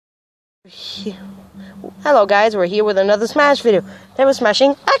Hello guys, we're here with another Smash video. Today we're smashing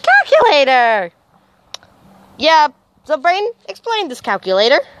a calculator! Yeah, so Brain, explain this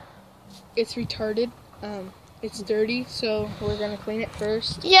calculator. It's retarded. It's dirty, so we're gonna clean it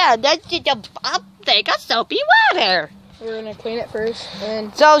first. Yeah, that's just a take a soapy water. We're gonna clean it first,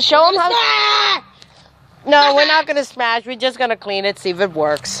 and so show them how. No, we're not gonna smash. We're just gonna clean it, see if it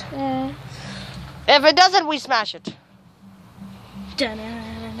works. If it doesn't, we smash it.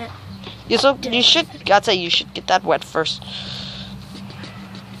 You should get that wet first.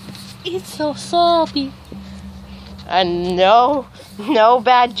 It's so soapy. And no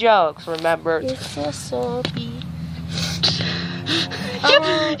bad jokes, remember. It's so soapy.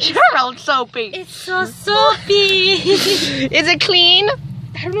 You're old soapy. It's so soapy. Is it clean?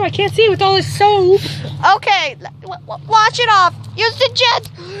 I don't know. I can't see it with all this soap. Okay, wash it off. Use the jet.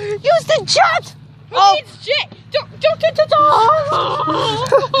 Use the jet. Oh, it's jet. Don't.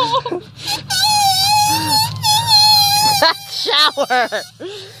 That's shower.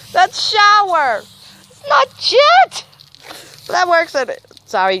 That's shower. It's not jet. But that works.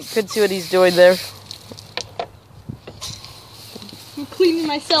 Sorry, you couldn't see what he's doing there. I'm cleaning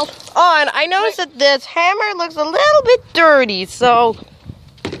myself. Oh, and I noticed that this hammer looks a little bit dirty, so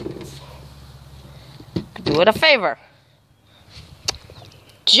do it a favor.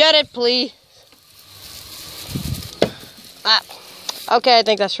 Jet it, please. Okay, I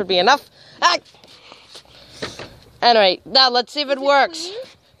think that should be enough. Anyway, now let's see if it works.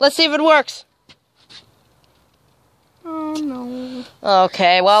 Let's see if it works. Oh no.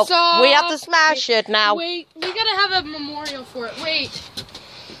 Okay, well, we have to smash it now. Wait, we gotta have a memorial for it. Wait.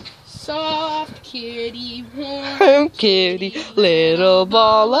 Soft kitty, warm kitty, little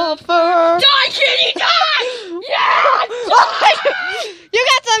ball of fur. Die, kitty, die! Yeah! You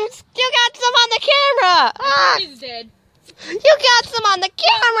got some on the camera. He's dead. You got some on the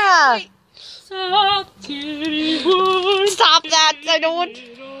camera. Wait. Soft kitty, warm. Stop that! I don't want.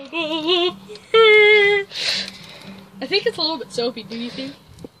 I think it's a little bit soapy. Do you think?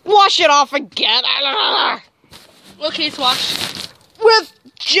 Wash it off again. Okay, it's washed. With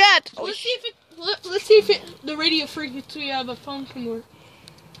jet. Let's see if the radio frequency of a phone can work.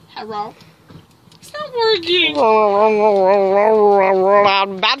 Hello. It's not working.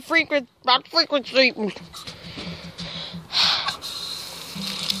 Bad frequency.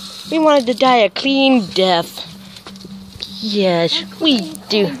 We wanted to die a clean death. Yes, we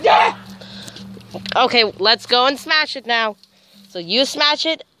do. Okay, let's go and smash it now. So you smash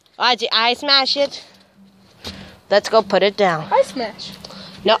it. I smash it. Let's go put it down. I smash.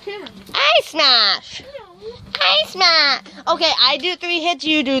 No. I smash. No. I smash. Okay, I do 3 hits,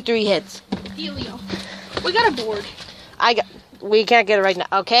 you do 3 hits. Delio. We got a board. We can't get it right now.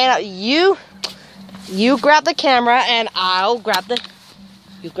 Okay, now you grab the camera and I'll grab the.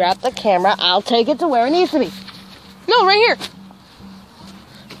 You grab the camera, I'll take it to where it needs to be. No, right here.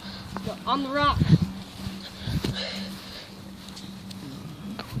 On the rock.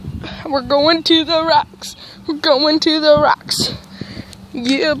 We're going to the rocks. We're going to the rocks.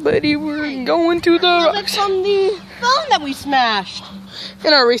 Yeah, buddy, we're going to the rocks. That's on the phone that we smashed.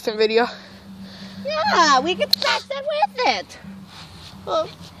 In our recent video. Yeah, we can smash that with it.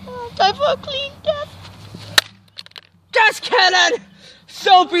 Time for a clean death. Just kidding.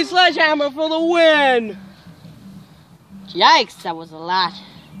 Soapy sledgehammer for the win. Yikes, that was a lot.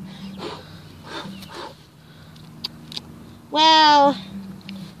 Well,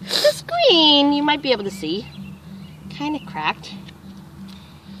 the screen, you might be able to see, kind of cracked.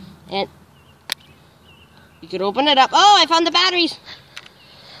 And you could open it up. Oh, I found the batteries.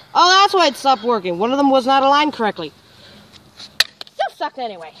 Oh, that's why it stopped working. One of them was not aligned correctly. Still sucked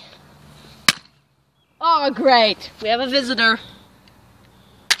anyway. Oh, great. We have a visitor.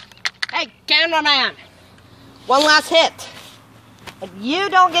 Hey, cameraman. One last hit. But you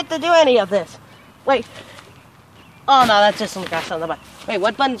don't get to do any of this. Wait. Oh, no, that's just some grass on the button. Wait,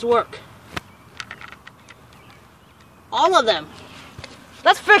 what buttons work? All of them.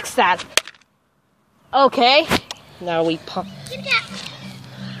 Let's fix that. Okay. Now we pump.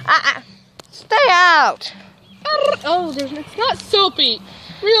 Stay out. Oh, it's not soapy.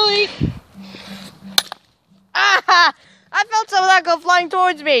 Really? Ah! I felt some of that go flying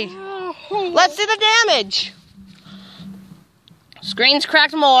towards me. Oh. Let's see the damage. Screen's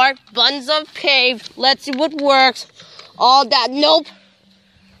cracked more. Buttons are caved. Let's see what works. All that. Nope.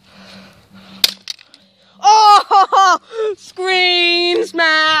 Oh! Screen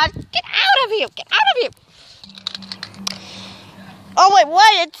smash. Get out of here. Get out of here. Oh, wait.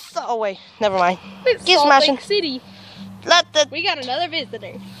 What? Oh, wait. Never mind. It's Keep Salt smashing. Lake City. We got another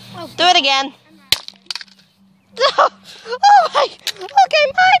visitor. Do it again. Oh, my. Okay,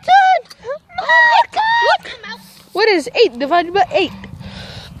 my turn. is 8 divided by 8?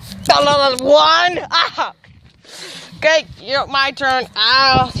 1. Ah. Okay, my turn.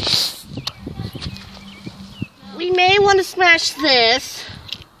 We may want to smash this.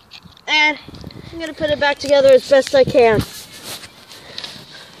 And I'm going to put it back together as best I can. Whose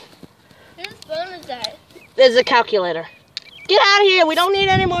phone is that? There's a calculator. Get out of here. We don't need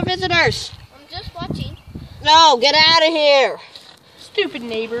any more visitors. I'm just watching. No, get out of here. Stupid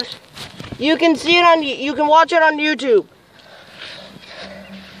neighbors. You can see it on. You can watch it on YouTube.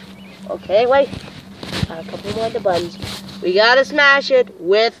 Okay, wait. Got a couple more of the buttons. We gotta smash it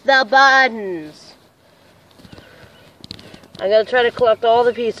with the buttons. I'm gonna try to collect all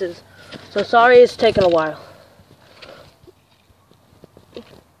the pieces. So sorry it's taken a while.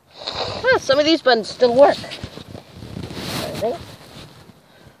 Some of these buttons still work.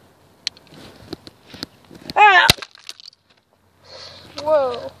 Ah!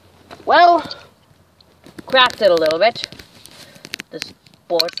 Whoa. Well, cracked it a little bit. This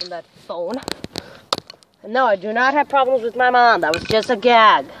board from that phone. And no, I do not have problems with my mom. That was just a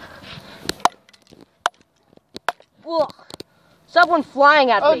gag. Ugh. Someone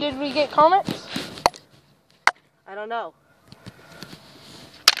flying at me. Oh, did we get comments? I don't know.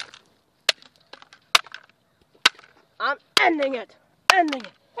 I'm ending it. Ending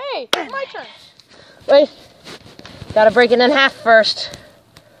it. Hey, my turn. Wait. Gotta break it in half first.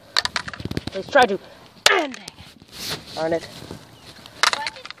 Let's try to ending it. Darn it.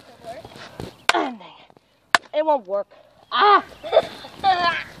 Ending it. It won't work. Ah!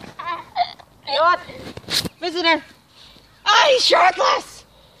 You know what? Visitor. Ah, he's shirtless!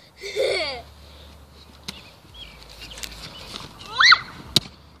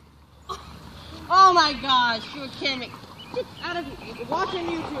 Oh my gosh, you're kidding me. Get out of here. You're watching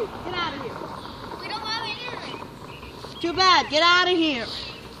YouTube. Get out of here. We don't have internet. Too bad. Get out of here.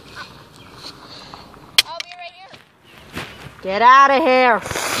 I'll be right here. Get out of here.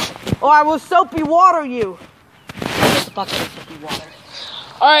 Or I will soapy water you. Get the bucket of soapy water.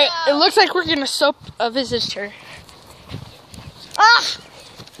 Alright, it looks like we're gonna soap a visitor. Ah!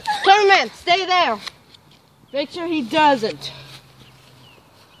 Cameraman, stay there. Make sure he doesn't.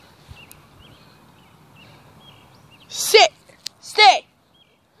 Sit! Stay!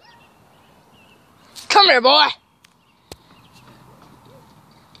 Come here, boy!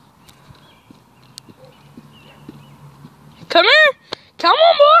 Come here! Come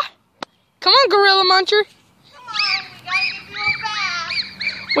on, boy! Come on, Gorilla Muncher! Come on, we gotta give you a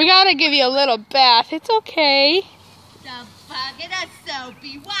bath. We gotta give you a little bath. It's okay. The bucket of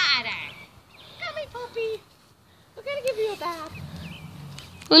soapy water. Come here, Poopy. We're gonna give you a bath.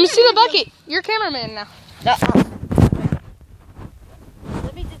 Let me see the bucket. You're cameraman now.